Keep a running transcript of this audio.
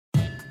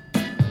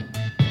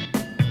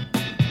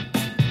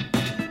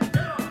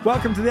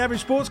Welcome to the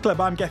Average Sports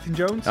Club. I'm Gethin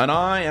Jones. And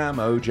I am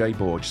OJ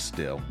Borge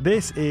still.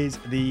 This is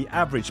the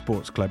Average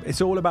Sports Club.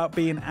 It's all about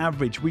being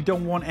average. We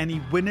don't want any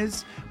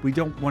winners. We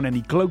don't want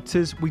any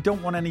gloaters. We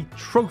don't want any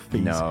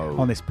trophies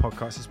on this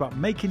podcast. It's about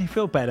making you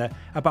feel better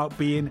about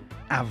being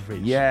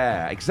average.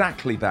 Yeah,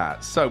 exactly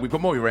that. So we've got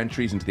more of your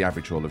entries into the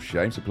Average Hall of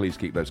Shame, so please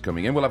keep those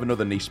coming in. We'll have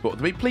another niche sport.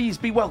 Please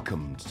be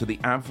welcomed to the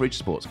Average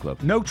Sports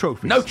Club. No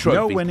trophies. No trophies.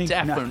 No winning.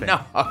 Definitely.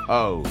 Nothing.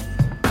 No.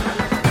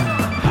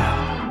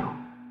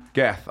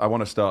 Geth, I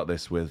want to start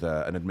this with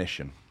an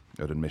admission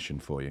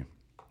for you.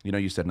 You know,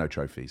 you said no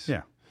trophies.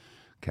 Yeah.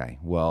 Okay.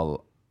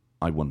 Well,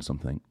 I won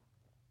something.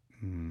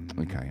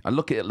 Okay. I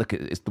look at it.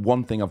 It's the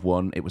one thing I've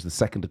won. It was the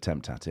second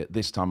attempt at it.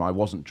 This time I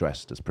wasn't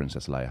dressed as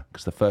Princess Leia,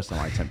 because the first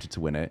time I attempted to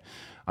win it,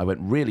 I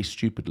went really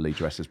stupidly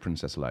dressed as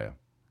Princess Leia.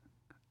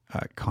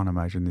 I can't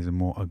imagine there's a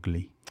more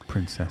ugly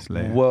Princess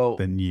Leia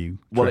than you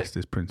dressed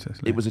as Princess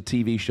Leia. It was a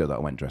TV show that I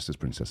went dressed as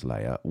Princess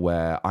Leia,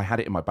 where I had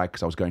it in my bag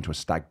because I was going to a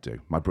stag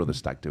do, my brother's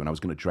stag do, and I was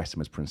going to dress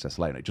him as Princess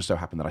Leia. And it just so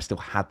happened that I still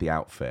had the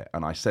outfit.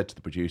 And I said to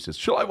the producers,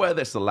 shall I wear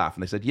this? They'll laugh.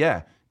 And they said,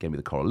 yeah. Gave me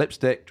the coral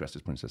lipstick, dressed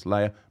as Princess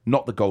Leia.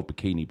 Not the gold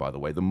bikini, by the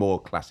way, the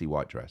more classy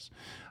white dress.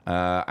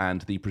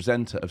 And the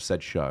presenter of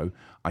said show,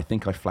 I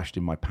think I flashed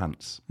in my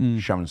pants,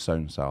 Sharon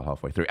Stone style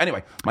halfway through.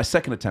 Anyway, my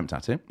second attempt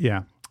at it.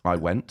 Yeah. I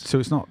went. So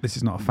this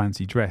is not a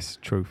fancy dress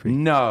trophy?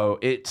 No,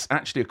 it's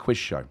actually a quiz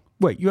show.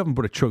 Wait, you haven't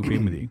put a trophy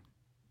in with you?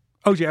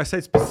 OJ, I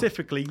said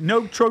specifically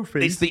no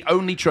trophies. It's the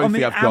only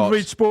trophy I've got. On the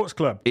Average Sports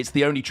Club. It's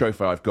the only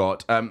trophy I've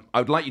got. I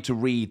would like you to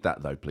read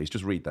that, though, please.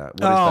 Just read that. What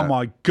is that? Oh,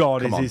 my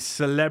God. It's his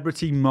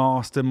Celebrity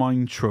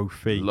Mastermind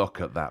trophy.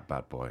 Look at that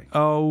bad boy.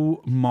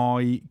 Oh,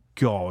 my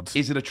God.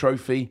 Is it a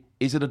trophy?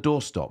 Is it a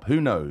doorstop? Who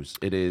knows?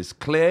 It is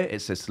clear.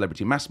 It says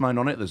Celebrity Mastermind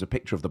on it. There's a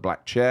picture of the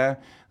black chair.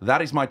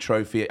 That is my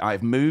trophy.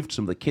 I've moved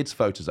some of the kids'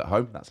 photos at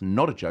home. That's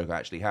not a joke. I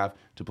actually have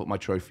to put my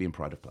trophy in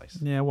pride of place.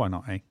 Yeah, why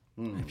not, eh?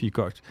 If you've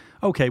got it.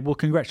 Okay, well,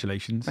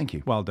 congratulations. Thank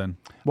you. Well done.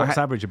 What's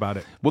average about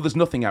it? Well, there's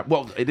nothing out.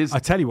 Well, it is. I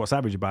tell you what's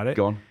average about it.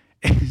 Go on.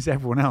 Is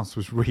everyone else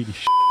was really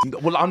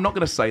Well, I'm not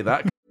going to say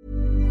that.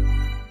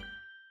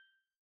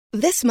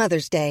 This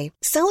Mother's Day,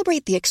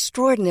 celebrate the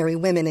extraordinary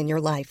women in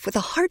your life with a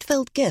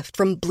heartfelt gift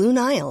from Blue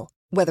Nile.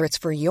 Whether it's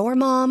for your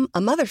mom,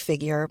 a mother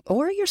figure,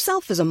 or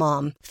yourself as a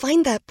mom,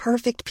 find that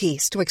perfect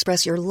piece to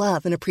express your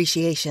love and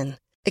appreciation.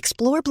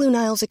 Explore Blue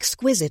Nile's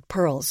exquisite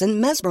pearls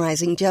and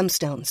mesmerizing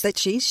gemstones that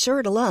she's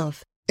sure to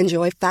love.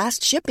 Enjoy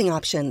fast shipping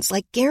options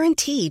like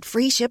guaranteed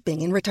free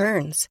shipping and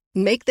returns.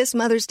 Make this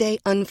Mother's Day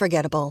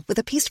unforgettable with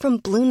a piece from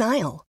Blue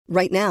Nile.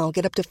 Right now,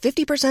 get up to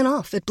 50%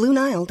 off at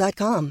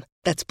BlueNile.com.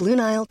 That's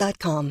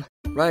BlueNile.com.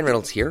 Ryan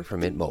Reynolds here from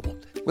Mint Mobile.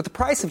 With the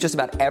price of just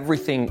about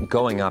everything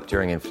going up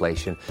during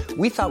inflation,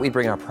 we thought we'd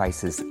bring our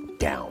prices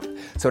down.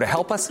 So to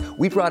help us,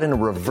 we brought in a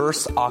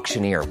reverse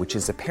auctioneer, which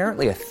is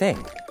apparently a thing.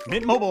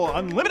 Mint Mobile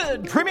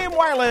Unlimited Premium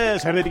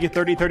Wireless. How to get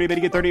 30, 30, bit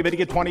to get 30, bit to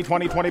get 20,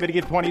 20, 20, bit to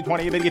get 20,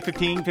 20, bit to get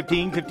 15,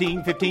 15,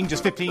 15, 15,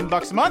 just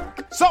 $15 a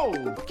month?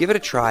 Sold! Give it a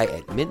try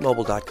at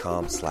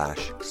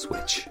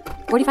mintmobile.com/switch.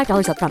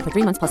 $45 up front for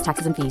 3 months plus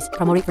taxes and fees.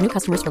 Promo rate for new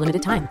customers for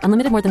limited time.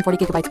 Unlimited more than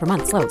 40 gigabytes per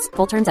month. Slows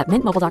full terms at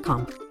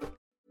mintmobile.com.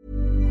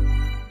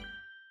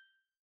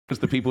 Because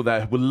the people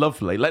there were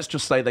lovely. Let's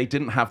just say they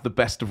didn't have the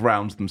best of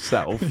rounds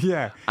themselves.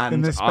 Yeah, and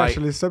in the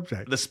specialist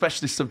subject. The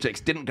specialist subjects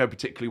didn't go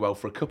particularly well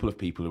for a couple of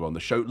people who were on the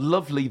show.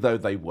 Lovely though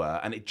they were,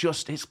 and it's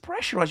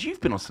pressurised.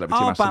 You've been on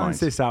Celebrity Mastermind. I'll balance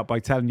this out by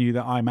telling you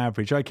that I'm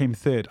average. I came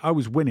third. I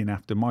was winning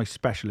after my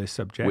specialist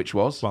subject. Which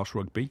was? Welsh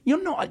Rugby.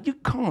 You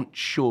can't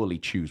surely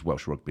choose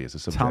Welsh Rugby as a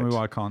subject. Tell me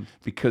why I can't.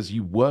 Because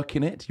you work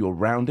in it, you're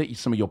around it,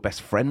 some of your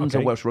best friends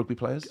are Welsh Rugby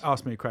players.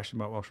 Ask me a question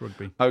about Welsh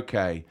Rugby.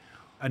 Okay.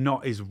 And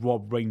not is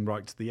Rob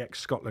Wainwright, the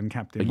ex-Scotland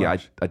captain. Yeah,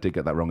 I did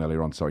get that wrong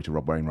earlier on. Sorry to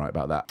Rob Wainwright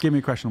about that. Give me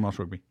a question on Welsh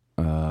Rugby.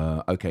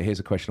 Okay, here's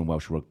a question on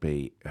Welsh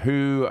Rugby.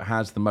 Who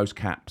has the most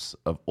caps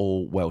of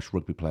all Welsh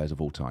Rugby players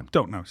of all time?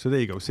 Don't know. So there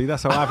you go. See,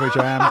 that's how average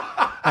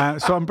I am.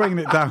 So I'm bringing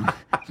it down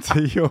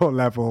to your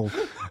level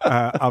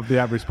of the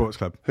Average Sports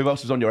Club. Who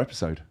else was on your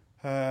episode?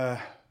 Oh,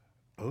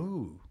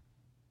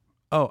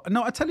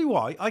 no, I tell you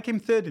why. I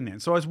came third in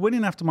it. So I was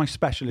winning after my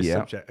specialist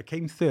subject. I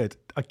came third.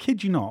 I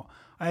kid you not.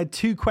 I had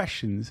 2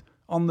 questions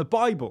on the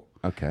Bible.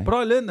 Okay. But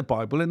I learned the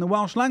Bible in the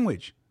Welsh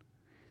language.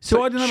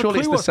 So I didn't have a clue surely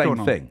it's what's the going same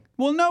on. thing.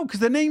 Well, no,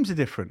 because their names are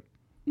different.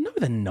 No,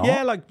 they're not.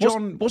 Yeah, like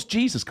John... What's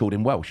Jesus called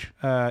in Welsh?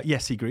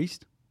 Yes, he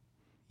greased.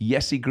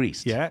 Yes, he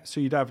greased. Yeah, so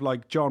you'd have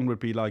like John would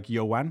be like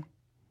Yoan.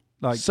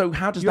 Like, so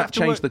how does that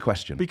change the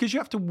question? Because you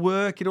have to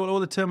work it all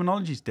the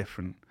terminology is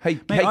different. Hey,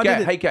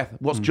 Geth,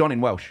 what's John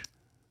in Welsh?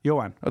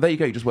 Yoan. Oh, there you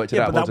go. You just worked it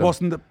out. But that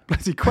wasn't the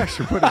bloody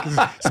question, was it? Because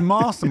it's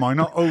Mastermind,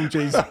 not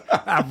OJ's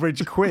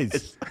average quiz.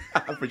 It's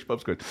average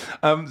pub's quiz.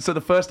 So the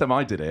first time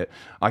I did it,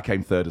 I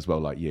came third as well,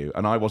 like you,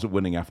 and I wasn't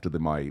winning after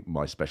my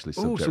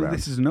specialist subject round.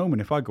 This is an omen.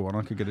 If I go on,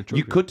 I could get a trophy.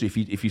 You could do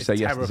if you say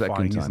yes the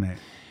second time. Isn't it?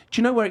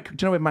 Do you know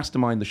where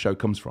Mastermind the show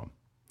comes from?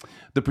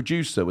 The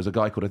producer was a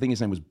guy called, I think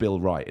his name was Bill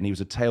Wright, and he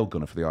was a tail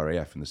gunner for the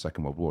RAF in the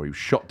Second World War. He was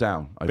shot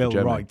down over Bill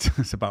Germany. Wright.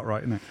 That's about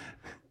right, isn't it?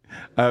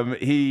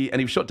 He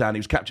was shot down. He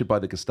was captured by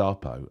the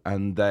Gestapo,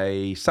 and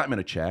they sat him in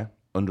a chair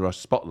under our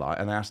spotlight,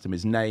 and they asked him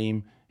his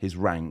name, his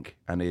rank,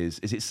 and is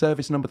it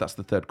service number? That's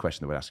the third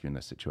question they would ask you in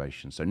this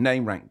situation. So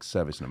name, rank,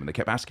 service number. And they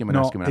kept asking him and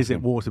asking him and asking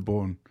him. Is it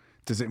waterborne?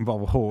 Does it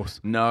involve a horse?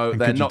 No,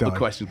 they're not the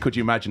question. Could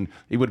you imagine?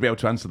 He would be able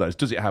to answer those.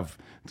 Does it have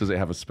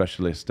a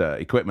specialist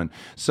equipment?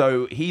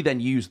 So he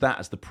then used that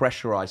as the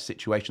pressurized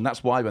situation.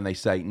 That's why when they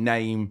say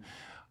name,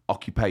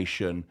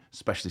 occupation,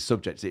 specialist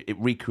subjects, it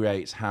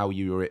recreates how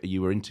you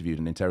were interviewed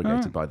and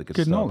interrogated by the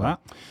Gestapo. Didn't know that.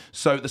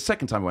 So the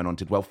second time I went on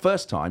did well.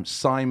 First time,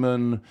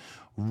 Simon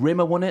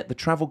Rimmer won it, the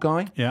travel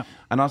guy. Yeah.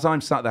 And as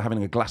I'm sat there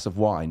having a glass of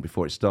wine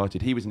before it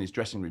started, he was in his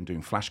dressing room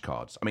doing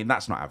flashcards. I mean,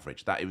 that's not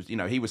average. That it was, he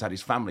had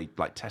his family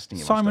like testing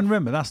him. Simon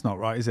Rimmer, that's not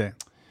right, is it?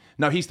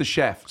 No, he's the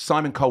chef.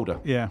 Simon Calder.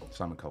 Yeah.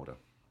 Simon Calder.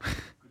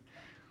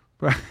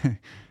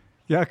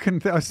 Yeah,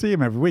 I see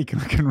him every week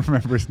and I couldn't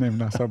remember his name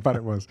now, so how bad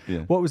it was.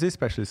 Yeah. What was his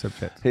specialist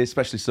subject? His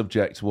specialist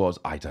subject was,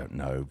 I don't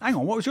know. Hang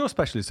on, what was your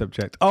specialist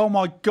subject? Oh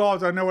my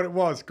God, I know what it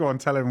was. Go on,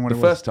 tell everyone what it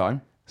was. The first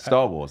time,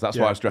 Star Wars. That's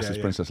why I was dressed as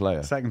yeah. Princess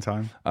Leia. Second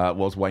time?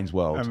 Was Wayne's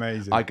World.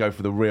 Amazing. I go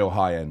for the real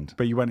high end.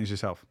 But you went as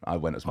yourself? I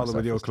went as myself. Although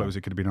with your clothes,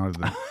 it could have been either of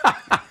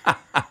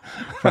them.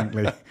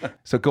 Frankly.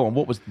 So go on,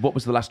 what was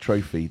the last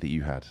trophy that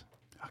you had?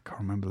 I can't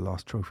remember the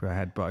last trophy I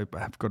had, but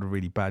I've got a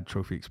really bad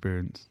trophy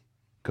experience.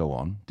 Go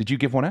on. Did you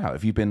give one out?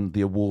 Have you been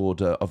the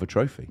award of a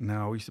trophy?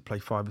 No, we used to play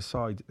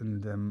five-a-side,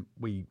 and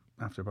we,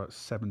 after about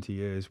 70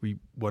 years, we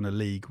won a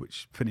league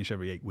which finished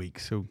every 8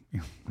 weeks. So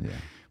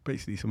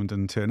basically someone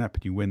doesn't turn up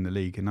and you win the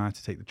league, and I had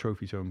to take the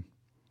trophy to him.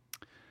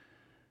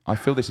 I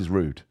feel this is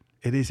rude.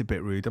 It is a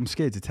bit rude. I'm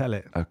scared to tell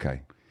it.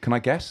 Okay. Can I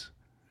guess?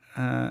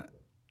 I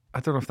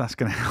don't know if that's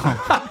going to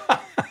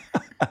help.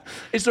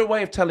 Is there a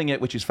way of telling it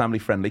which is family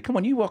friendly? Come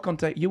on, you work on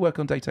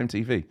daytime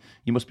TV.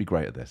 You must be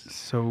great at this.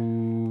 So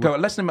go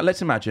on, let's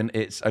imagine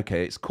it's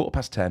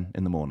 10:15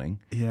 in the morning.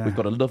 Yeah. We've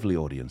got a lovely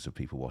audience of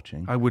people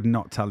watching. I would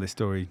not tell this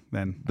story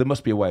then. There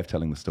must be a way of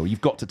telling the story.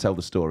 You've got to tell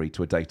the story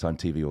to a daytime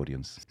TV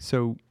audience.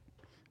 So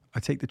I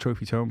take the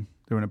trophies home.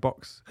 They're in a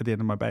box at the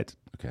end of my bed.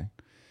 Okay.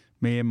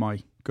 Me and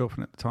my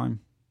girlfriend at the time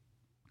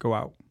go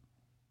out.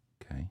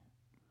 Okay.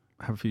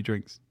 Have a few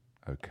drinks.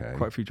 Okay.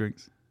 Quite a few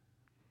drinks.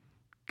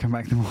 Come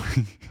back in the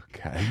morning.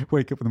 Okay.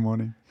 Wake up in the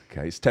morning.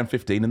 Okay, it's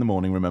 10:15 in the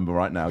morning, remember,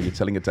 right now. You're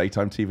telling a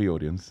daytime TV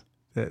audience.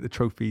 The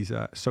trophies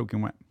are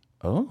soaking wet.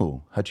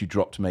 Oh, had you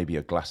dropped maybe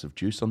a glass of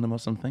juice on them or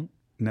something?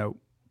 No.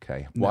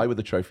 Okay. Why were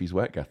the trophies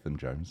wet, Gethin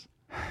Jones?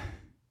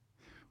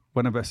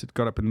 One of us had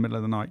got up in the middle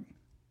of the night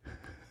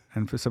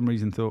and for some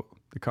reason thought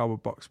the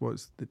cardboard box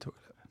was the toilet.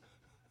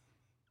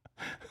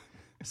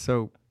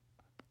 So,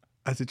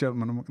 as a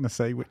gentleman, I'm not going to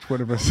say which one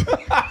of us...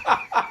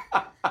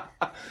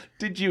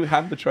 Did you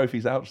hand the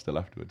trophies out still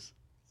afterwards?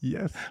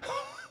 Yes.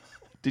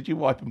 Did you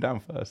wipe them down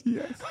first?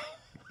 Yes.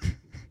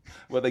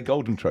 Were they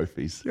golden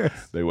trophies?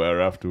 Yes. They were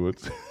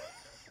afterwards.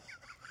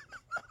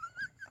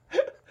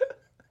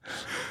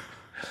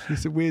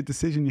 It's a weird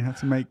decision you have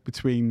to make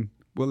between,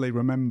 will they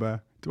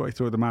remember, do I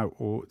throw them out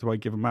or do I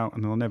give them out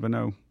and they'll never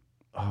know?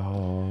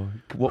 Oh,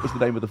 what was the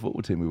name of the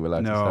football team we were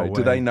allowed No to say? way.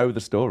 Do they know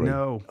the story?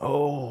 No.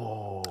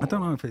 Oh. I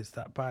don't know if it's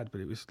that bad,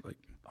 but it was like...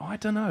 I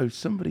don't know.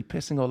 Somebody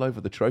pissing all over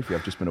the trophy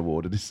I've just been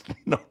awarded is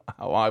not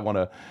how I want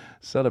to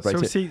celebrate So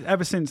it. see,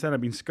 ever since then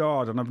I've been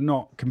scarred and I've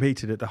not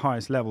competed at the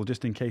highest level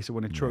just in case I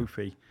win a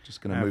trophy.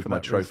 Just going to move for my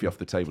that trophy reason. off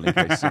the table in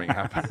case something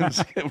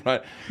happens.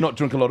 Right. Not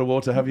drunk a lot of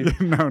water, have you?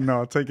 No,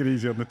 I'll take it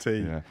easy on the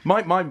tea. Yeah.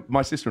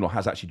 My sister-in-law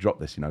has actually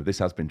dropped this, This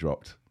has been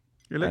dropped.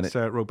 It looks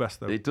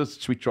robust though. It does.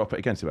 Should we drop it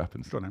again, see what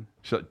happens? Go on then.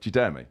 Do you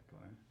dare me?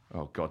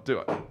 Oh, God, do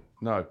it.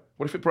 No.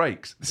 What if it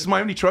breaks? This is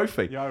my only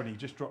trophy. Yeah, only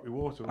just dropped your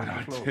water on the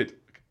I floor. did.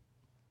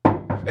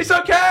 It's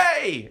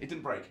okay! It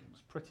didn't break.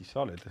 It's pretty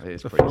solid. It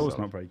is the pretty floor's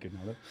solid. not very good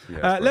now, though.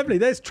 Yeah, it's lovely.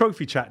 There's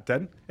trophy chat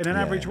then, in an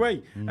average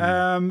way.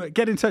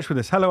 Get in touch with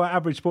us. Hello at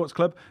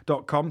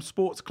averagesportsclub.com.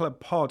 Sports Club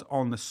Pod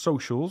on the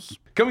socials.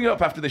 Coming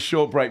up after this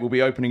short break, we'll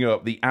be opening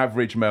up the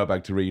Average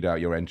mailbag to read out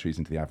your entries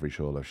into the Average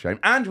Hall of Shame.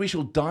 And we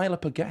shall dial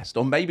up a guest.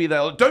 Or maybe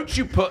they'll... Don't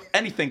you put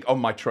anything on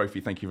my trophy.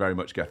 Thank you very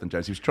much, Gethin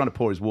Jones. He was trying to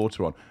pour his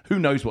water on. Who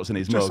knows what's in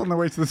his mug? Just on the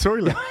way to the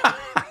toilet.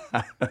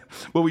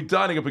 We'll be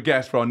dialing up a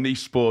guest for our niche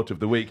sport of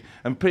the week.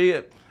 And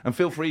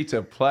feel free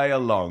to play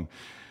along.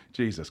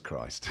 Jesus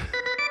Christ.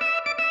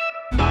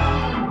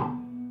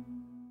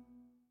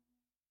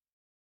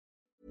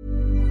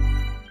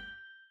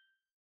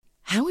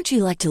 How would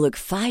you like to look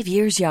 5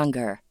 years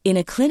younger? In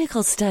a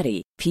clinical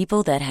study,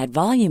 people that had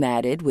volume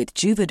added with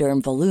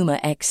Juvederm Voluma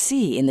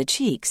XC in the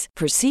cheeks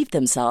perceived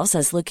themselves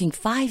as looking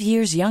 5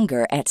 years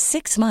younger at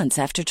 6 months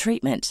after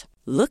treatment.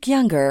 Look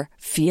younger,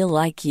 feel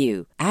like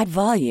you. Add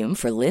volume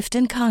for lift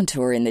and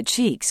contour in the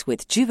cheeks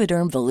with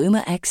Juvederm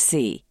Voluma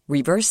XC.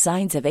 Reverse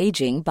signs of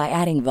aging by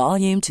adding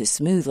volume to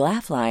smooth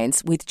laugh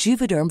lines with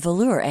Juvederm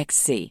Volure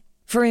XC.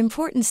 For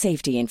important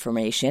safety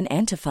information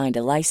and to find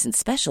a licensed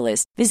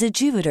specialist, visit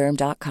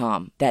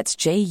Juvederm.com. That's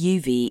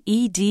JUVEDERM.com.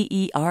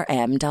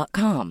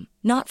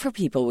 Not for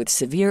people with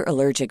severe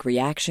allergic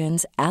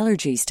reactions,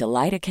 allergies to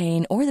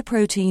lidocaine, or the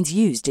proteins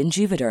used in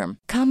Juvederm.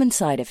 Common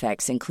side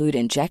effects include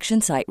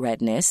injection site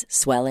redness,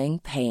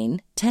 swelling,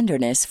 pain,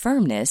 tenderness,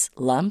 firmness,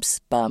 lumps,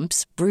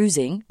 bumps,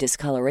 bruising,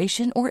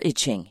 discoloration, or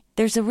itching.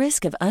 There's a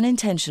risk of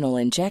unintentional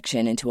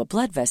injection into a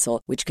blood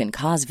vessel, which can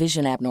cause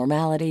vision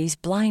abnormalities,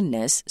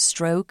 blindness,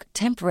 stroke,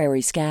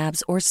 temporary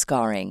scabs, or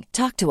scarring.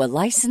 Talk to a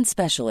licensed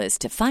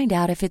specialist to find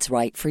out if it's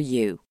right for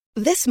you.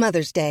 This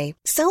Mother's Day,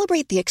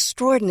 celebrate the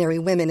extraordinary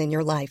women in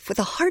your life with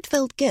a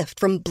heartfelt gift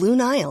from Blue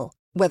Nile.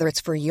 Whether it's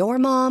for your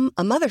mom,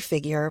 a mother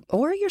figure,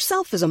 or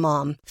yourself as a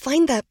mom,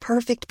 find that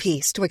perfect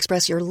piece to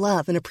express your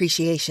love and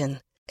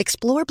appreciation.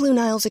 Explore Blue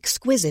Nile's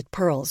exquisite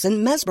pearls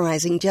and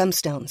mesmerizing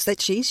gemstones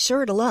that she's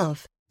sure to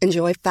love.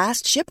 Enjoy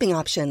fast shipping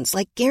options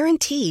like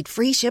guaranteed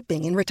free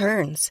shipping and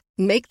returns.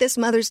 Make this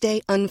Mother's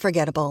Day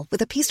unforgettable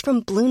with a piece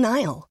from Blue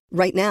Nile.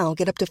 Right now,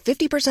 get up to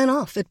 50%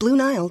 off at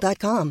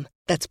BlueNile.com.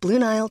 That's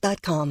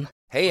BlueNile.com.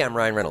 Hey, I'm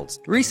Ryan Reynolds.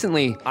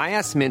 Recently, I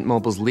asked Mint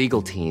Mobile's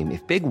legal team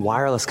if big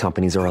wireless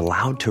companies are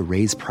allowed to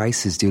raise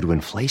prices due to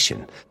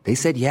inflation. They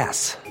said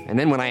yes. And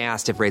then when I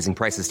asked if raising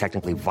prices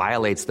technically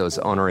violates those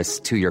onerous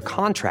two-year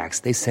contracts,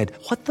 they said,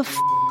 "What the f***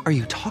 are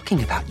you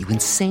talking about, you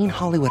insane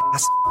Hollywood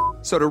ass?"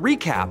 So to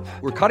recap,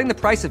 we're cutting the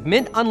price of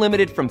Mint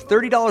Unlimited from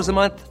 $30 a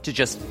month to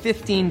just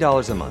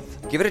 $15 a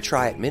month. Give it a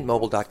try at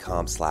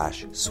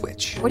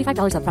mintmobile.com/switch.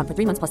 $45 up front for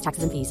 3 months plus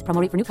taxes and fees.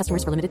 Promo rate for new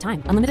customers for limited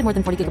time. Unlimited more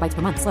than 40 gigabytes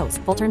per month. Slows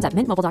full terms at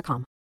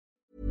mintmobile.com.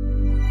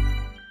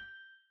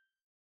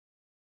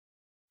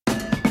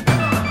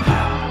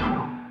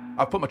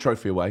 I've put my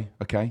trophy away,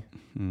 okay?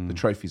 The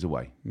trophy's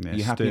away. Yeah,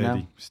 you happy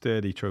now?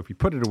 Sturdy trophy.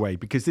 Put it away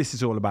because this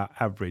is all about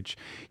average.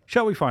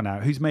 Shall we find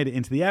out who's made it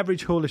into the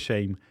Average Hall of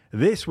Shame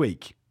this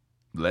week?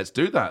 Let's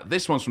do that.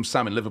 This one's from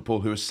Sam in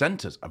Liverpool, who has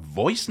sent us a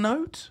voice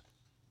note.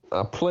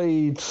 I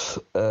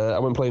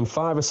went playing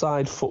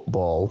five-a-side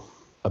football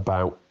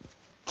about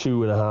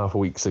 2.5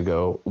 weeks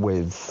ago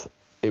with.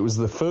 It was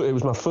my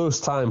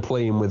first time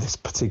playing with this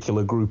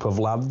particular group of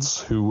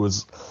lads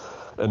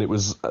and it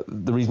was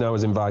the reason I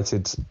was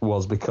invited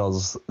was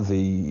because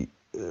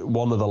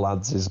one of the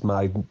lads is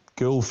my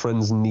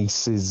girlfriend's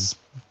niece's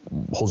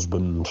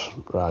husband,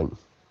 right?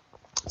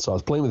 So I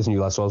was playing with this new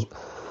lad, so I was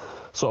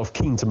sort of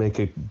keen to make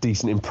a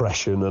decent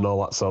impression and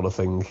all that sort of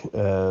thing.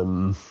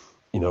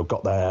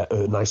 Got there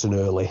nice and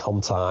early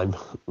on time,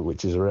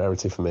 which is a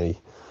rarity for me.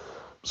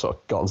 Sort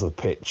of got onto the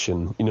pitch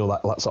and,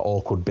 that's that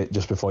awkward bit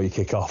just before you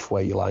kick off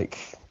where you,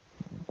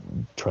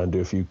 try and do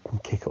a few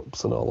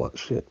kick-ups and all that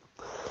shit.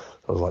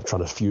 I was,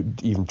 trying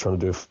to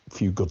do a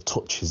few good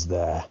touches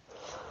there.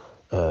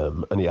 I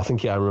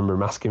remember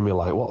him asking me,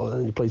 what,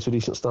 you play to a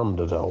decent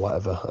standard or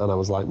whatever? And I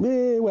was like,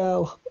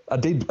 well, I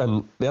did.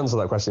 And the answer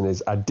to that question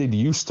is, I did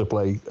used to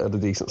play at a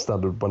decent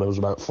standard when I was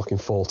about fucking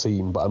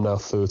 14, but I'm now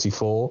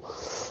 34.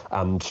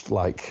 And,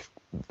 my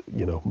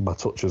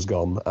touch has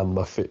gone and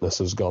my fitness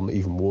has gone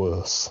even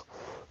worse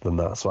than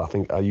that. So I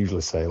think I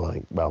usually say,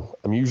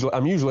 I'm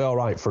usually all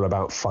right for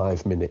about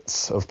 5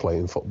 minutes of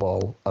playing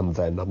football. And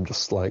then I'm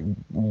just,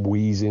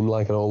 wheezing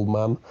like an old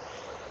man.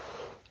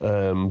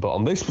 But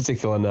on this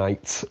particular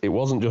night, it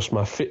wasn't just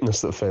my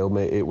fitness that failed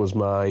me, it was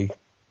my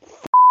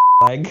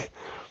leg.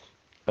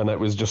 And it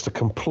was just a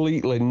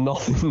completely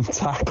nothing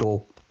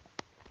tackle.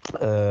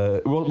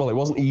 It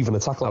wasn't even a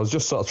tackle. I was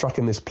just sort of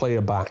tracking this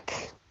player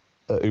back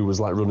who was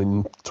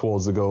running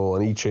towards the goal,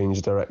 and he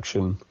changed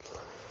direction.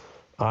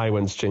 I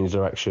went to change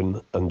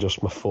direction, and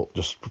just my foot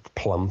just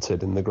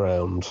planted in the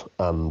ground,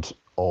 and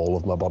all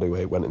of my body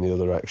weight went in the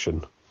other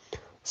direction.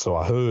 So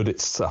I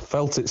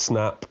felt it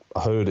snap.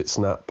 I heard it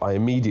snap. I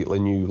immediately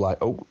knew,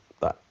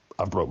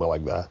 I've broke my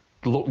leg there.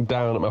 Looked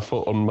down at my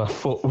foot, and my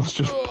foot was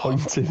just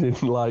pointed in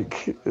a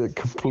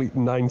complete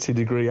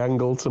 90-degree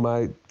angle to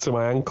my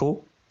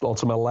ankle or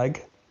to my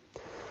leg.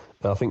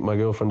 I think my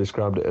girlfriend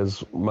described it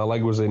as my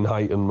leg was in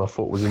Heighton, my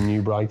foot was in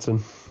New Brighton.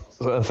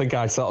 So I think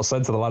I sort of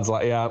said to the lads,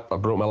 yeah, I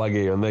broke my leg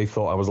here, and they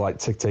thought I was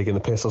taking the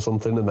piss or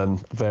something, and then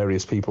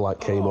various people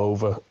came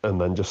over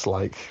and then just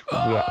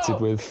reacted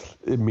with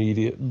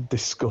immediate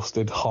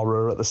disgusted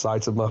horror at the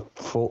sight of my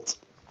foot.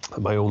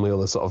 And my only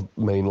other sort of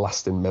main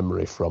lasting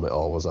memory from it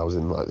all was I was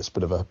in this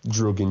bit of a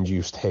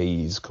drug-induced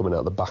haze coming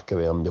out the back of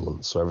the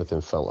ambulance, so everything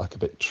felt a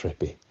bit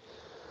trippy.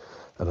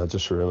 And I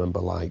just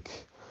remember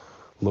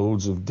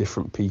loads of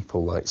different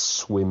people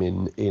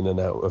swimming in and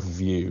out of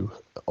view,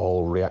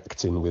 all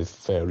reacting with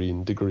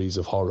varying degrees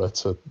of horror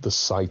to the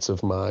sight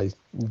of my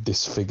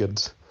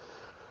disfigured.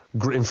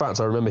 In fact,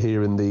 I remember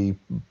hearing the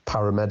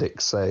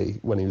paramedic say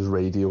when he was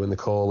radioing the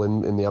call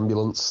in the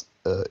ambulance,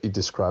 he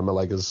described my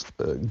leg as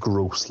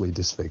grossly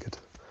disfigured.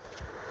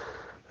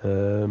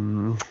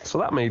 So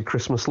that made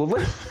Christmas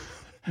lovely.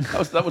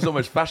 That was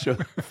almost fascio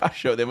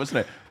then, wasn't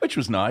it? Which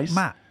was nice.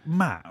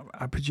 Matt,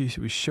 our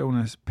producer, was showing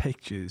us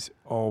pictures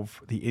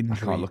of the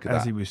injury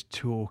as he was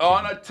talking.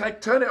 Oh, no,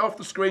 turn it off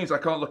the screens. I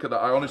can't look at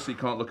that. I honestly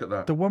can't look at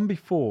that. The one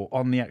before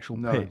on the actual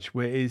pitch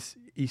where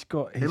he's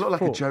got his It looked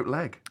like a foot joke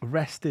leg.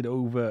 rested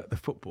over the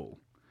football,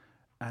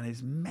 and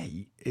his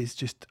mate is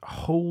just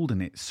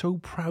holding it so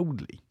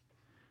proudly.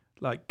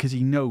 Like, because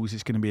he knows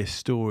it's going to be a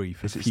story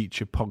for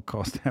future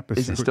podcast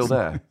episodes. Is it still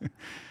there?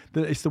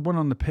 It's the one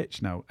on the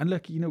pitch now. And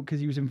look, because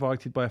he was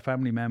invited by a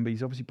family member,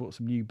 he's obviously bought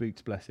some new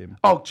boots, bless him.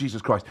 Oh,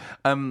 Jesus Christ.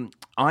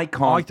 I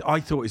can't... I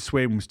thought his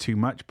swearing was too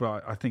much,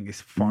 but I think it's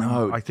fine.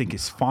 No. I think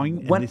it's fine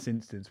in this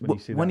instance when you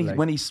see that leg.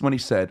 When he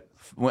said...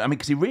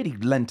 because he really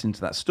lent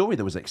into that story.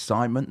 There was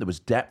excitement, there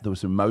was depth, there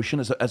was emotion.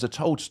 As a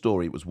told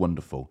story, it was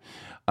wonderful.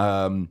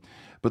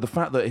 But the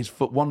fact that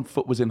one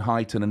foot was in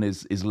Highton and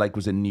his leg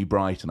was in New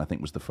Brighton, I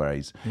think was the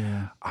phrase.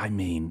 Yeah. I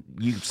mean,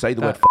 you say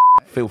the word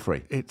feel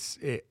free. It's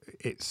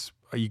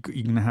you're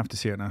going to have to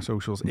see it on our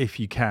socials if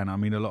you can. I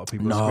mean, a lot of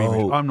people are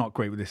screaming. I'm not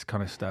great with this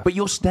kind of stuff. But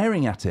you're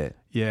staring at it.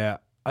 Yeah.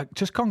 I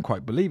just can't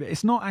quite believe it.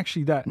 It's not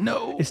actually that...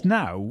 No. It's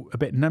now a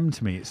bit numb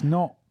to me. It's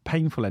not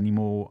painful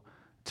anymore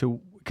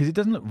because it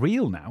doesn't look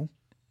real now.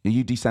 Are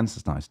you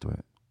desensitized to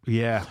it?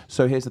 Yeah.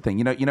 So here's the thing.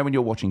 You know when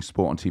you're watching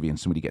sport on TV and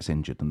somebody gets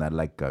injured and their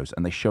leg goes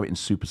and they show it in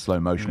super slow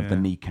motion of the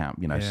kneecap,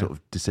 sort of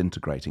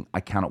disintegrating.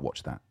 I cannot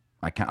watch that.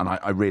 I can't, and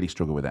I really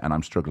struggle with it, and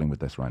I'm struggling with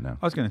this right now.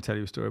 I was going to tell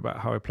you a story about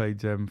how I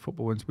played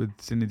football once with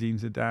Zinedine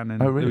Zidane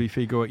and really? Louis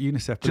Figo at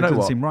UNICEF, but Do you know it doesn't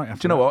what? seem right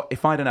after Do you know that. what?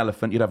 If I had an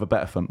elephant, you'd have a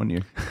better fun, wouldn't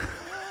you?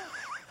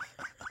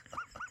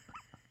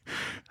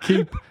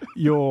 Keep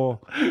your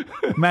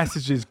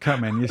messages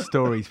coming, your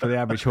stories for the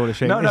Average Hall of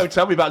Shame. No,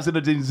 tell me about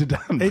Zinedine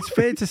Zidane. It's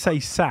fair to say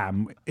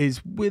Sam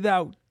is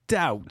without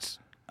doubt.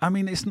 I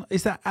mean,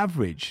 is that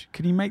average?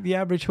 Can you make the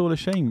Average Hall of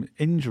Shame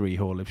injury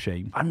Hall of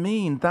Shame? I'm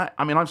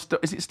still.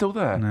 Is it still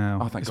there? No,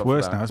 oh, thank it's God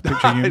worse for that. now. It's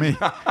picturing you and me.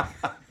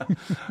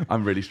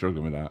 I'm really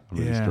struggling with that. I'm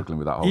really struggling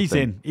with that whole thing.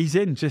 thing. He's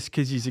in just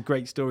because he's a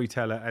great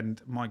storyteller. And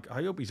Mike,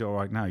 I hope he's all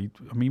right now.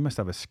 He must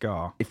have a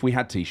scar. If we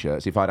had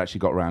T-shirts, if I'd actually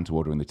got around to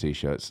ordering the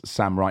T-shirts,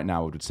 Sam, right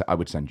now, I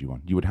would send you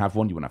one. You would have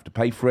one. You wouldn't have to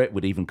pay for it.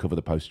 Would even cover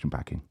the postage and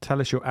packing. Tell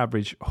us your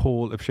Average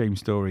Hall of Shame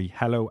story.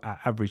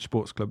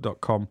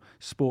 hello@averagesportsclub.com.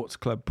 Sports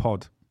Club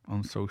Pod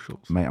on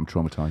socials. Mate, I'm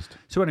traumatised.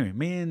 So anyway,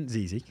 me and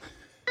Zizi.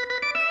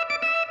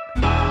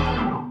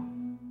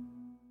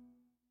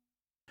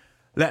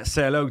 Let's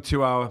say hello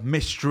to our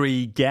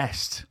mystery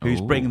guest who's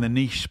bringing the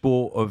niche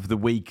sport of the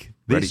week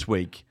this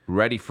week.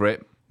 Ready for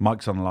it.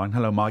 Mike's on the line.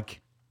 Hello,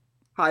 Mike.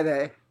 Hi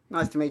there.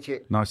 Nice to meet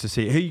you. Nice to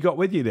see you. Who you got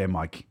with you there,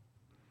 Mike?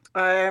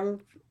 A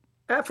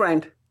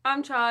friend.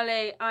 I'm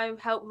Charlie. I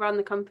help run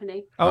the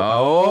company.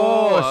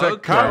 Oh, it's a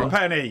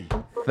company.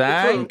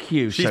 Thank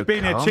you. She's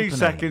been here 2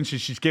 seconds.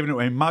 She's giving it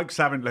away. Mike's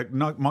giving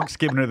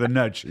her the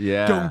nudge.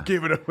 Yeah. Don't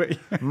give it away.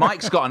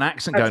 Mike's got an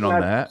accent going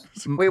on there.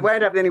 We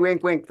won't have any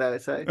wink though.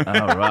 So.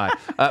 All right.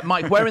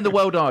 Mike, where in the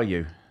world are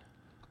you?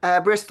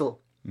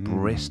 Bristol.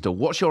 Bristol.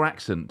 What's your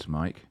accent,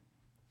 Mike?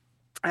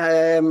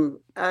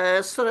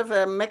 Sort of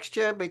a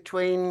mixture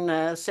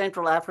between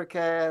Central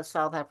Africa,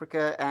 South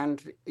Africa,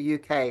 and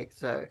UK.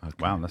 So. Okay.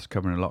 Wow, that's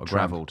covering a lot of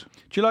Travelled.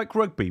 ground. Do you like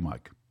rugby,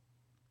 Mike?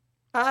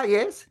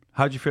 Yes.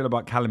 How do you feel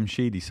about Callum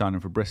Sheedy signing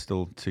for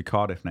Bristol to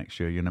Cardiff next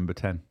year? You're number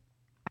 10.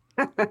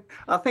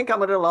 I think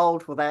I'm a little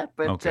old for that,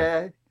 but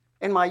okay.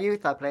 In my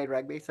youth I played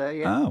rugby, so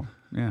yeah. Oh,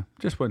 yeah.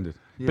 Just wondered.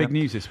 Yeah. Big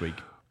news this week.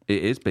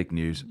 It is big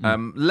news.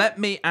 Let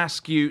me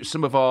ask you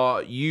some of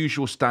our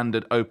usual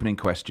standard opening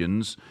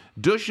questions.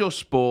 Does your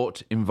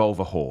sport involve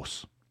a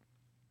horse?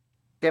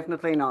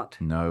 Definitely not.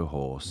 No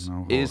horse. No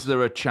horse. Is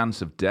there a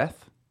chance of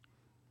death?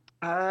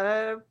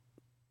 Yeah,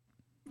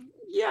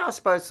 I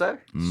suppose so.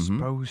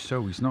 Suppose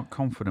so. He's not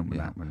confident with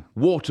that one.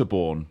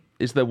 Waterborne.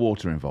 Is there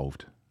water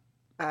involved?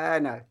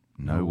 No.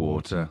 No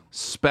water.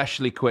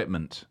 Special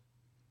equipment.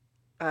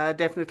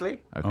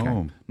 Definitely. Okay.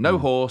 Oh. No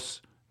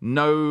horse,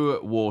 no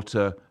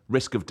water,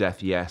 risk of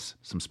death, yes.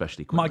 Some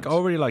special equipment. Mike, I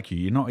already like you.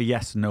 You're not a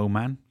yes/no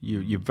man.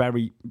 You're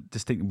very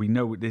distinct. We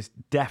know there's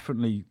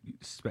definitely...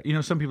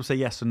 some people say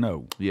yes or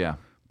no. Yeah.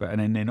 And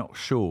then they're not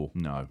sure.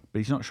 No. But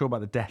he's not sure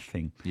about the death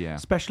thing. Yeah.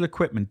 Special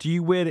equipment. Do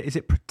you wear it? Is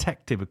it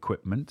protective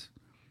equipment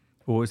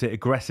or is it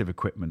aggressive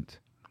equipment?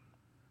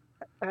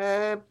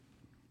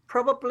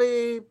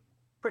 Probably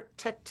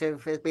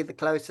protective would be the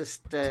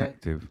closest.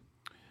 Protective.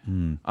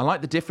 I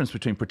like the difference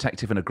between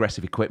protective and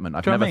aggressive equipment.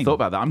 I've Do you know never what I mean? thought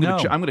about that. I'm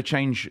going No. to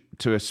change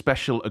to a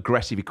special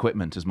aggressive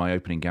equipment as my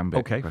opening gambit.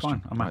 Okay, question.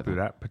 fine. I'm I happy like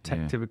with that.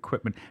 Protective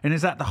equipment. And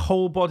is that the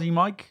whole body,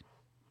 Mike?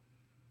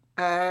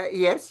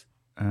 Yes.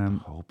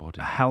 Whole body.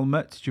 A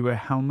helmet? Do you wear a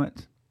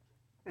helmet?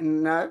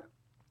 No.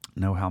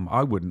 No helmet.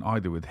 I wouldn't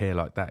either with hair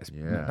like that.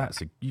 Yeah.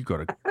 You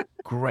got a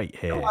great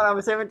hair. Well,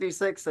 I'm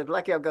 76, and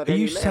lucky I've got Are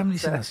any you left,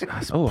 76? so-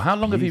 That's How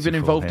long have you been beautiful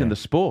involved in hair. the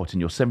sport in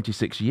your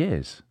 76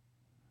 years?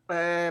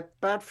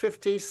 About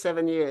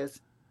 57 years.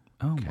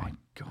 Oh, my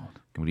God.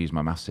 I'm going to use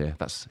my maths here.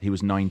 He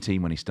was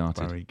 19 when he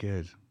started. Very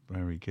good.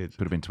 Very good.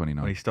 Could have been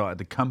 29. When he started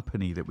the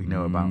company that we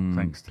know about,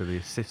 thanks to the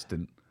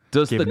assistant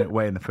Does giving the- it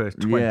away in the first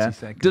 20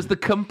 seconds.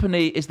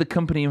 Is the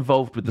company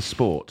involved with the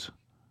sport?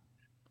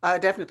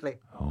 Definitely.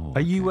 Oh,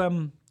 Are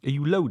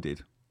you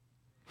loaded?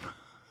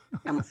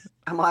 Am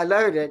I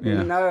loaded?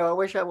 Yeah. No, I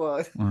wish I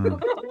was.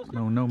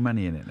 No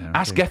money in it now.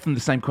 Ask Gethin the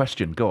same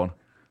question. Go on.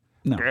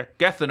 No.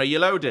 Gethin, are you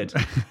loaded?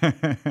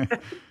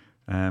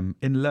 In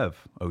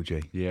love,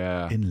 OJ.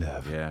 Yeah. In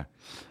love. Yeah.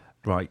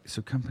 Right,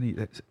 so company.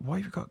 Why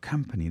have you got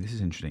company? This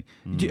is interesting.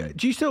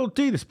 Do you still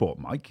do the sport,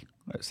 Mike?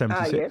 At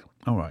 76? Yeah.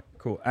 All right,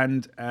 cool.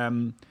 And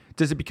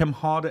does it become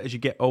harder as you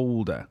get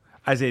older?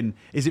 As in,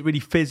 is it really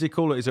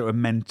physical or is it a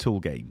mental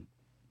game?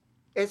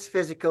 It's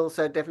physical,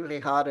 so definitely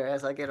harder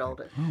as I get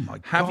older. Oh, my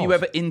God. Have you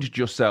ever injured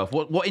yourself?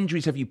 What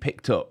injuries have you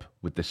picked up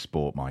with this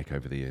sport, Mike,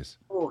 over the years?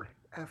 Oh,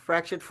 I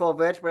fractured 4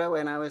 vertebrae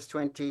when I was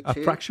 22. A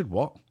fractured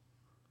what?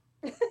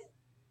 A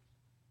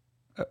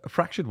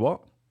fractured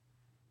what?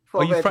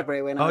 4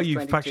 vertebrae when I was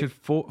 22. You fractured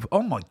 4...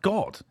 Oh, my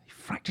God. He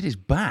fractured his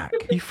back.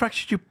 You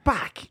fractured your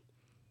back?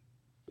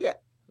 Yeah.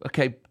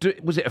 Okay,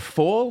 was it a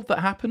fall that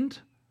happened?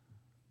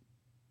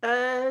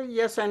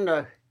 Yes and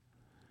no.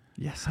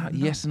 Yes,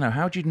 Yes and no.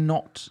 How do you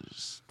not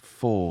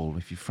fall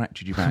if you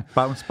fractured your back?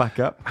 Bounce back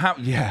up. How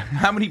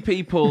many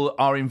people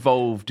are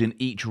involved in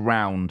each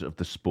round of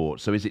the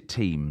sport? So is it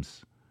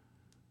teams?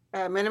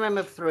 Minimum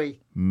of 3.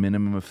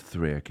 Minimum of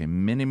 3. Okay,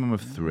 minimum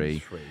of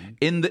 3.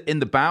 In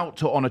the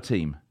bout or on a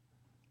team?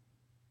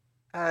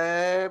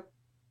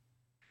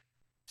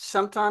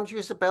 Sometimes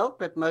use a belt,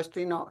 but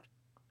mostly not.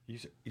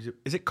 Is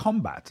it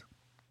combat?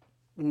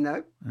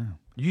 No. Oh.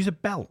 Use a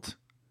belt.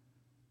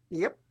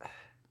 Yep.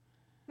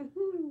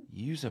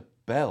 Use a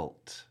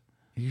belt.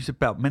 Use a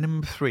belt.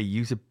 Minimum 3.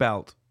 Use a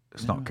belt.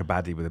 It's not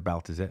kabaddi with a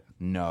belt, is it?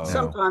 No.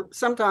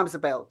 Sometimes a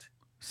belt.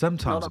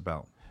 Sometimes a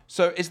belt.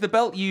 So is the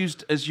belt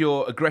used as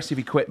your aggressive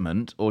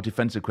equipment or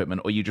defensive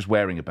equipment, or are you just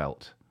wearing a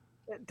belt?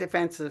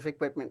 Defensive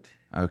equipment.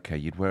 Okay,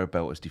 you'd wear a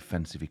belt as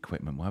defensive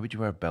equipment. Why would you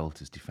wear a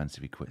belt as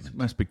defensive equipment? It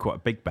must be quite a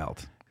big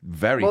belt.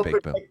 Very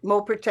big belt.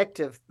 More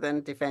protective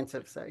than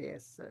defensive, so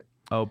yes.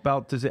 Oh,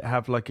 belt, does it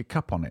have like a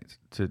cup on it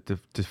to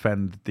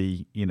defend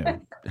the,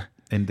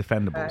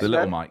 indefendables? The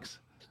little mics.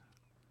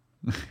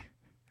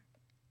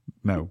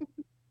 No.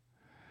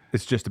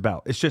 It's just a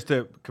belt. It's just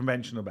a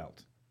conventional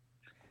belt.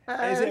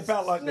 Is it a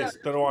belt like this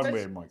that I'm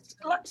wearing, Mike?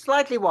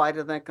 Slightly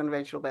wider than a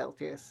conventional belt,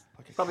 yes.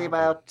 Probably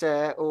about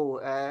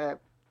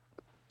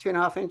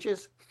 2.5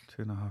 inches.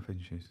 2.5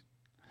 inches.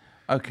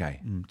 Okay.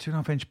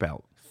 2.5 inch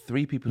belt.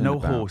 3 people No in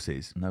the bout.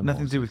 horses. No Nothing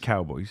horses. to do with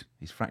cowboys.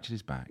 He's fractured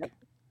his back.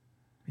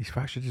 He's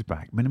fractured his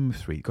back. Minimum of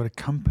 3. Got a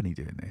company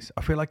doing this.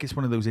 I feel like it's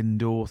one of those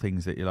indoor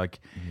things that you're like,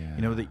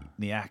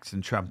 the acts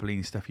and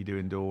trampoline stuff you do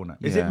indoor now.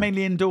 Is it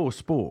mainly indoor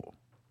sport?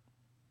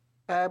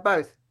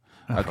 Both.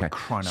 Okay.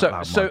 Crying out So,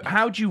 loud, so Mike.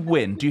 how do you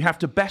win? Do you have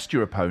to best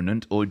your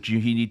opponent, or do you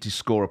need to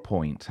score a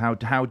point? How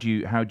do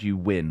you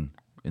win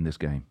in this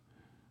game?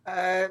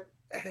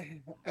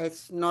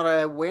 It's not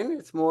a win.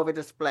 It's more of a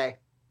display.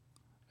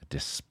 A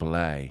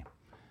display.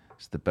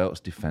 So the belt's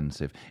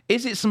defensive.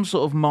 Is it some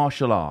sort of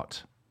martial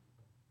art?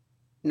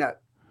 No.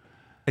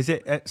 Is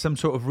it some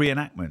sort of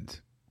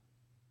reenactment?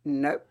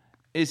 No.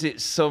 Is it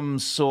some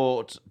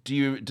sort?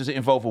 Does it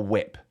involve a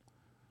whip?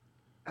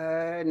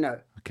 No.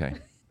 Okay.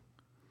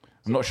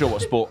 I'm not sure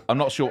what sport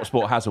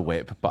has a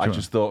whip, but I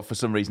just thought for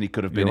some reason he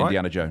could have been You all right?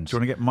 Indiana Jones. Do you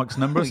want to get Mike's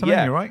number or something?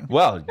 Yeah. You right?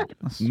 Well,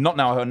 not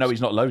now. I know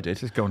he's not loaded.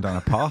 It's just going down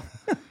a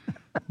path.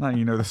 Now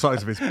you know the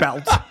size of his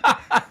belt.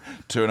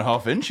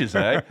 2.5 inches,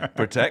 eh?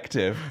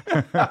 Protective.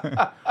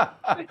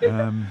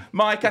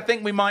 Mike, I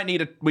think we might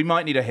need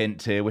a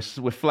hint here. We're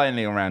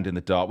flailing around in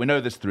the dark. We know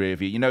there's 3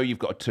 of you. You know you've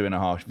got a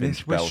 2.5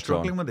 inch We're belt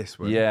struggling on. with this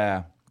one.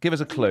 Yeah. Give us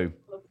a clue.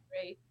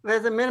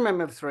 There's a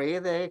minimum of 3.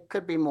 There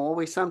could be more.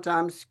 We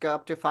sometimes go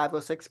up to 5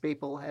 or 6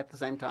 people at the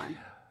same time.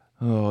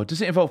 Oh,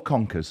 does it involve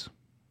conkers?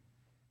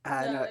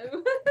 No.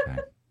 Okay.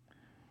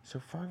 So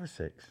 5 or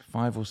 6.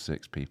 5 or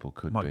 6 people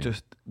could Mike, be.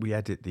 we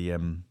edit the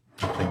thing.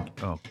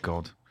 Oh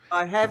God.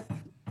 I have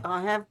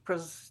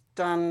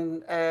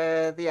done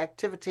the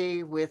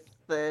activity with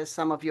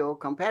some of your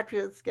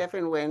compatriots,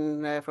 Gavin,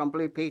 when from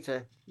Blue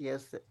Peter, a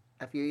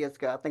few years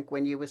ago. I think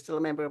when you were still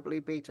a member of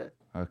Blue Peter.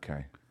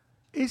 Okay.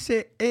 Is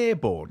it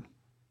airborne?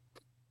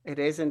 It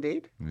is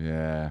indeed.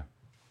 Yeah.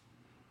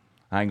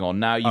 Hang on.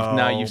 Now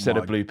you've said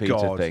a my Blue Peter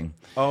God. thing.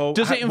 Oh,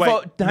 does it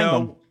involve? Wait, hang no,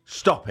 on.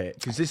 Stop it,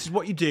 because this is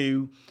what you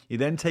do. You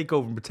then take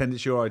over and pretend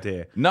it's your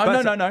idea. No.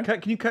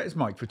 Can you cut his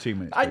mic for 2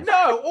 minutes? I please?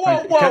 know.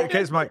 Thank you. Whoa. Cut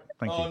his mic.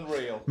 Thank you.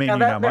 Unreal. Me Now,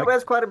 and you now, that Mike.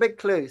 was quite a big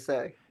clue.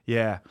 So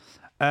Yeah.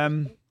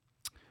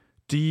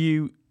 Do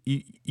you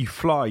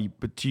fly,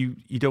 but do you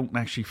don't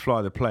actually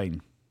fly the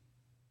plane?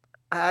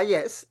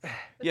 yes.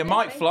 Yeah,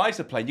 Mike flies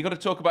a plane. You've got to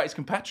talk about his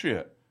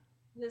compatriot.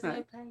 There's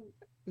no plane.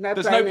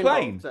 There's no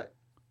plane? involved, so.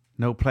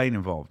 No plane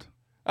involved.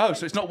 Oh,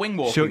 so it's not wing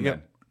walking Sure,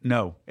 then?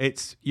 No,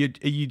 it's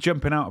are you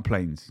jumping out of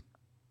planes?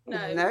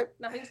 No. No.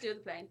 Nothing to do with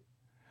the plane.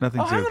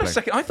 Nothing Oh, to do hang with on a plane.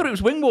 second. I thought it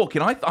was wing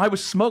walking. I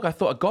was smug. I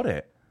thought I got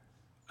it.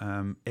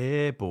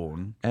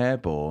 Airborne,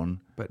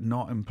 Airborne, but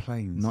not in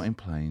planes. not in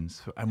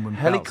planes. So, and when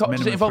Helicopter?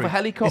 Does it involve a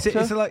helicopter?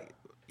 Is it like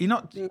you're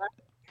not?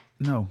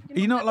 No,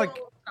 you're not like.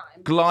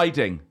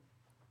 Gliding.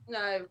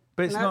 No.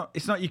 But it's No. not.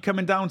 It's not you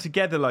coming down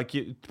together like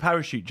you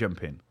parachute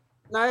jumping,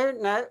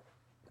 No.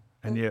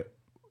 and you.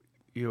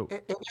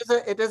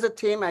 It is a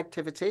team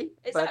activity.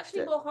 It's but,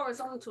 actually more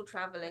horizontal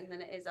travelling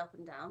than it is up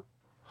and down.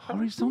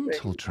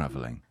 Horizontal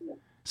travelling.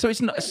 So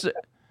it's not.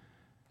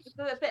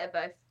 A bit of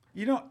both.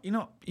 You're not Hang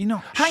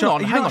on.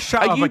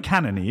 shot out of a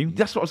cannon, are you?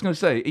 That's what I was going to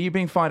say. Are you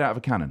being fired out of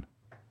a cannon?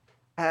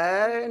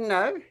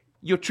 No.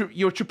 You're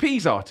a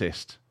trapeze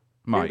artist,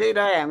 Mike. Indeed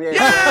I am, yes.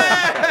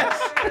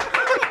 Yes!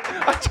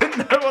 I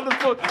didn't know on the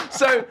floor.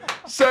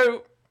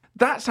 So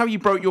that's how you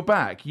broke your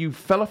back. You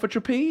fell off a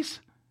trapeze?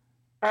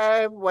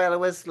 Well, it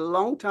was a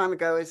long time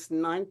ago. It's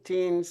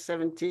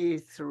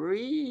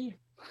 1973.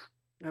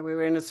 We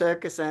were in a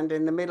circus, and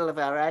in the middle of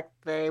our act,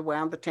 they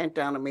wound the tent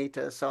down a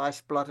meter, so I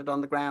splotted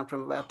on the ground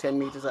from about 10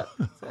 meters up.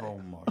 So. Oh,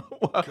 my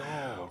God.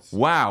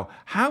 Wow.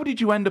 How did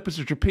you end up as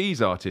a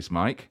trapeze artist,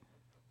 Mike?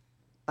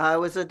 I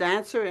was a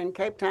dancer in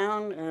Cape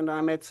Town, and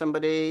I met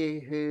somebody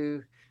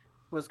who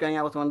was going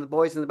out with one of the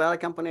boys in the ballet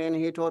company, and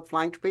he taught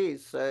flying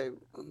trapeze. So,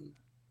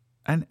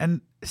 And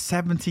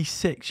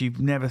 76,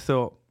 you've never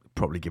thought,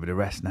 probably give it a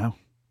rest now?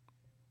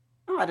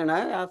 I don't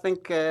know. I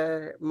think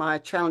my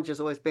challenge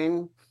has always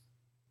been,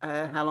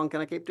 how long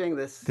can I keep doing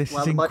this? This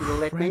While is the body will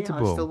let me, I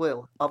incredible. still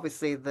will.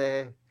 Obviously,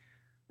 the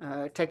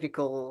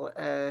technical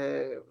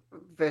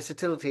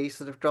versatility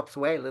sort of drops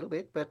away a little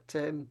bit, but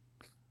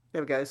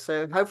there we go.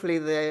 So hopefully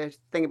the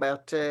thing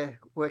about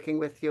working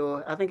with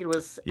I think it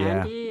was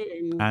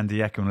Andy. Andy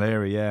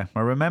Ekamleri, yeah. I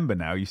remember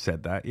now you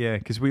said that, yeah,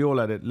 because we all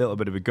had a little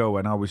bit of a go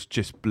and I was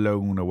just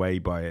blown away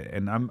by it.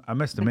 And I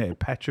must admit, it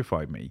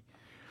petrified me.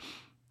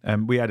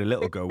 We had a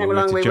little go. We were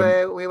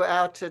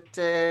out at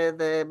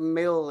the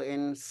mill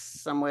in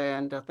somewhere,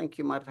 and I think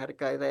you might have had a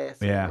go there.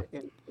 So yeah,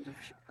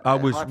 I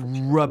was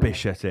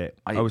rubbish at it.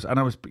 I was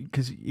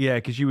because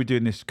you were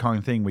doing this kind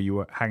of thing where you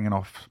were hanging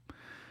off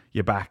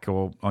your back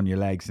or on your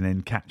legs and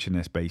then catching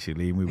us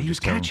basically. And he was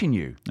catching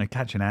you,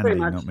 catching Andy,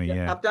 not me.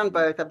 Yeah, I've done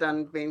both. I've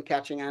been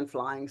catching and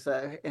flying.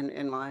 So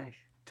in my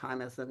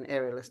time as an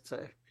aerialist.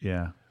 So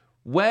yeah,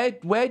 where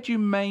do you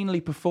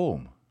mainly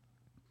perform?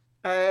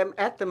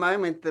 At the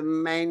moment, the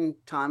main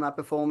time I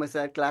perform is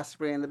at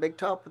Glastonbury in the Big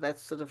Top.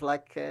 That's sort of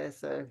like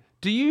so.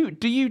 Do you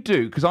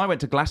because I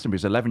went to Glastonbury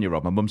as an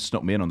 11-year-old. My mum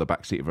snuck me in on the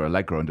back seat of her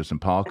Allegro under some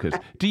Parkers.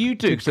 Do you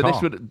do? So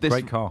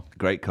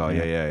great car.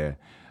 Yeah.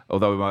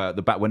 Although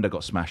the back window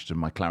got smashed and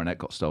my clarinet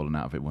got stolen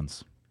out of it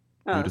once.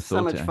 Oh,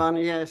 so much fun,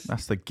 yes.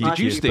 That's the geekiest. Did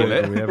you steal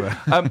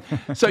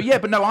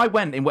it? But no, I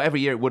went in whatever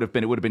year it would have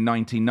been. It would have been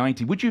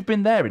 1990. Would you have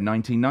been there in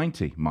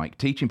 1990, Mike,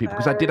 teaching people?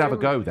 Because I did have a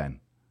go then.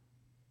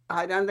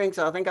 I don't think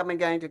so. I think I've been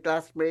going to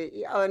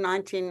Glastonbury.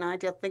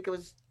 1990. I think it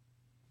was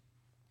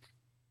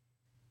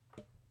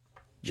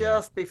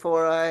just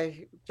before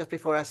I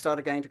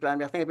started going to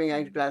Glastonbury. I think I've been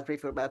going to Glastonbury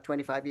for about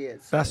 25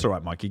 years. So. That's all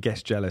right, Mike. He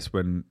gets jealous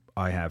when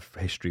I have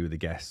history with the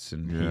guests,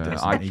 and he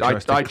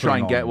doesn't. I try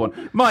and get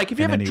one. Mike, have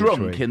you ever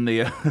drunk in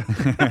the?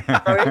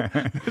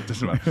 It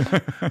doesn't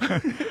matter.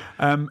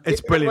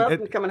 It's brilliant.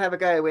 Welcome to come and have a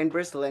go in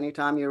Bristol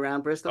anytime you're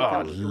around Bristol.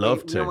 I'd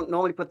love to.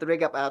 Normally put the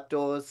rig up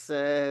outdoors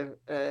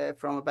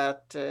from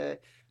about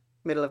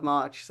middle of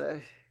March. So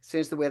as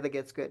soon as the weather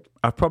gets good.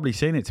 I've probably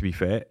seen it, to be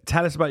fair.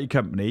 Tell us about your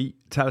company.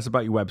 Tell us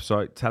about your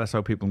website. Tell us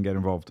how people can get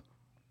involved.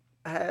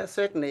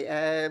 Certainly.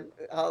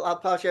 I'll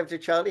pass you over to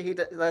Charlie.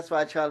 That's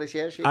why Charlie's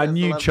here. I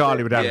knew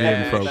Charlie would have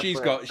the info.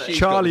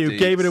 Charlie, who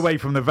gave it away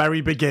from the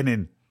very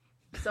beginning.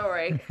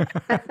 Sorry.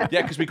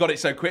 Yeah, because we got it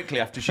so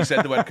quickly after she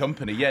said the word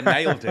company. Yeah,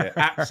 nailed it.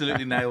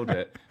 Absolutely nailed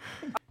it.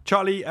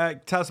 Charlie,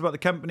 tell us about the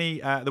company,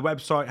 the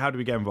website. How do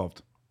we get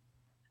involved?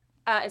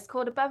 It's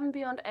called Above and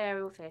Beyond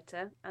Aerial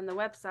Theatre, and the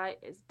website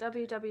is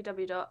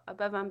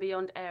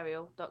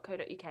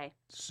www.aboveandbeyondaerial.co.uk.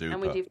 Super.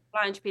 And we do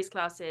flying trapeze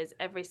classes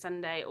every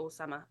Sunday all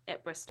summer in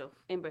Bristol,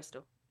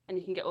 and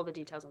you can get all the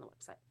details on the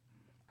website.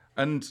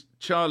 And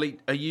Charlie,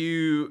 do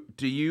you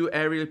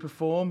aerially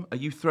perform? Are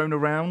you thrown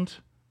around?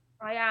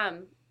 I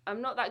am. I'm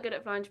not that good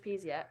at flying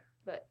trapeze yet,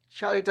 but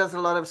Charlie does a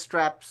lot of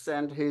straps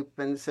and hoop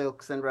and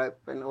silks and rope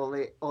and all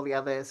the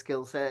other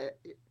skills.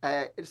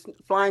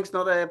 Flying's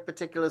not a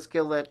particular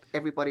skill that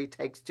everybody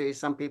takes to.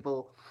 Some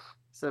people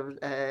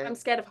I'm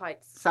scared of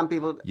heights. Some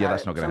people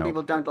that's not going to help. Some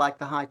people don't like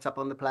the heights up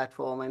on the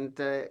platform,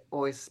 and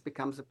always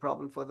becomes a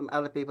problem for them.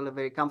 Other people are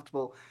very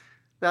comfortable.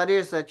 The idea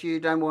is that you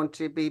don't want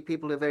to be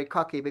people who are very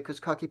cocky, because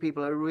cocky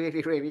people are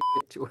really, really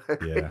good to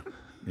work with.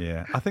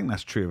 Yeah, I think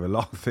that's true of a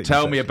lot of things.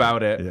 Tell me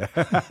about it. Yeah.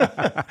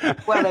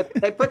 Well,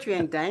 they put you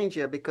in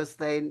danger because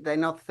they're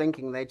not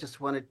thinking. They just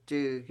want to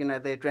do,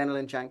 they're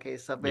adrenaline junkies,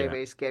 so very,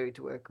 very scary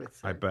to work with.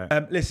 So. I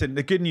bet. Listen,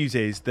 the good news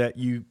is that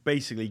you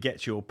basically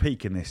get your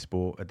peak in this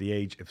sport at the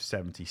age of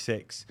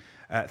 76.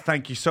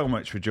 Thank you so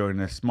much for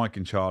joining us, Mike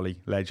and Charlie,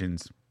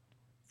 legends.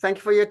 Thank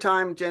you for your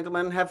time,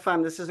 gentlemen. Have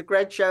fun. This is a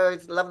great show.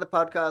 Love the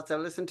podcast. I've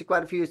listened to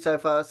quite a few so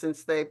far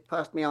since they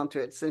passed me on to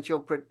it, since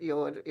your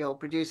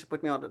producer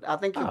put me on it. I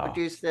think your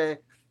producer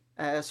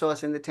saw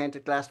us in the tent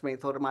at Glastonbury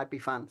and thought it might be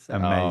fun. So.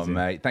 Amazing. Oh,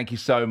 mate. Thank you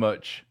so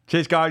much.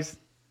 Cheers, guys.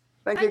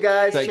 Thank you,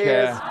 guys. Take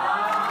Cheers. care.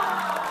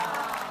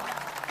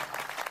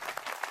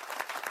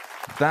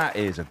 That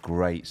is a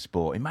great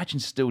sport. Imagine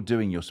still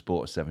doing your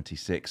sport at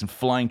 76 and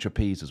flying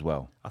trapeze as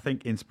well. I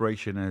think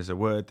inspiration is a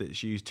word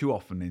that's used too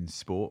often in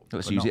sport.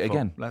 Let's use it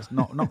again. That's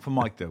not for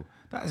Mike, though.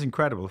 That is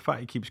incredible. The fact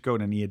he keeps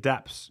going and he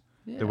adapts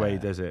the way he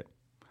does it.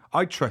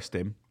 I trust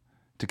him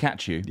to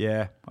catch you.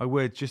 Yeah, I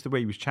would. Just the way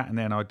he was chatting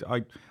then, I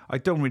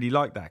don't really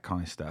like that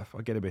kind of stuff.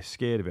 I get a bit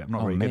scared of it. I'm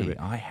not very good at it.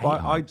 I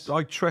hate heights.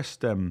 I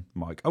trust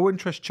Mike. I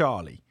wouldn't trust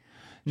Charlie.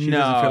 She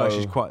doesn't feel like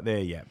she's quite there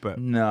yet, but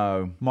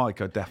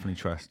Mike, I definitely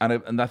trust.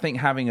 And I think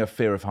having a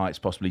fear of heights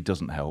possibly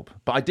doesn't help.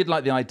 But I did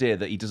like the idea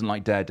that he doesn't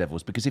like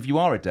daredevils, because if you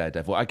are a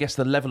daredevil, I guess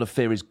the level of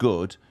fear is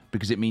good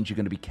because it means you're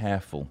going to be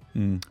careful.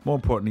 More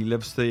importantly, he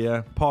loves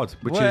the pod,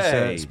 which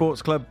is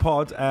Sports Club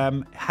Pod.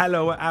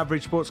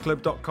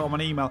 hello@averagesportsclub.com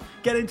on email.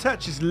 Get in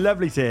touch. It's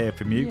lovely to hear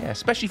from you. Yeah,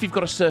 especially if you've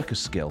got a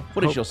circus skill.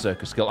 What is your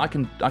circus skill? I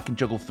can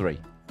juggle three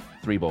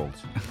balls.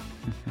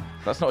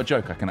 That's not a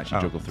joke. I can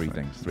actually juggle three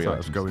things. Three items. I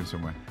was going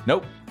somewhere.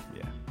 Nope.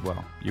 Yeah.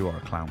 Well, you are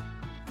a clown.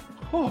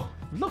 Oh,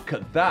 look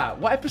at that.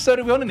 What episode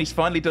are we on? And he's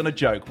finally done a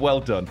joke. Well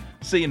done.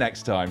 See you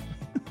next time.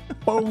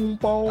 Boom,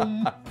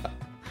 boom.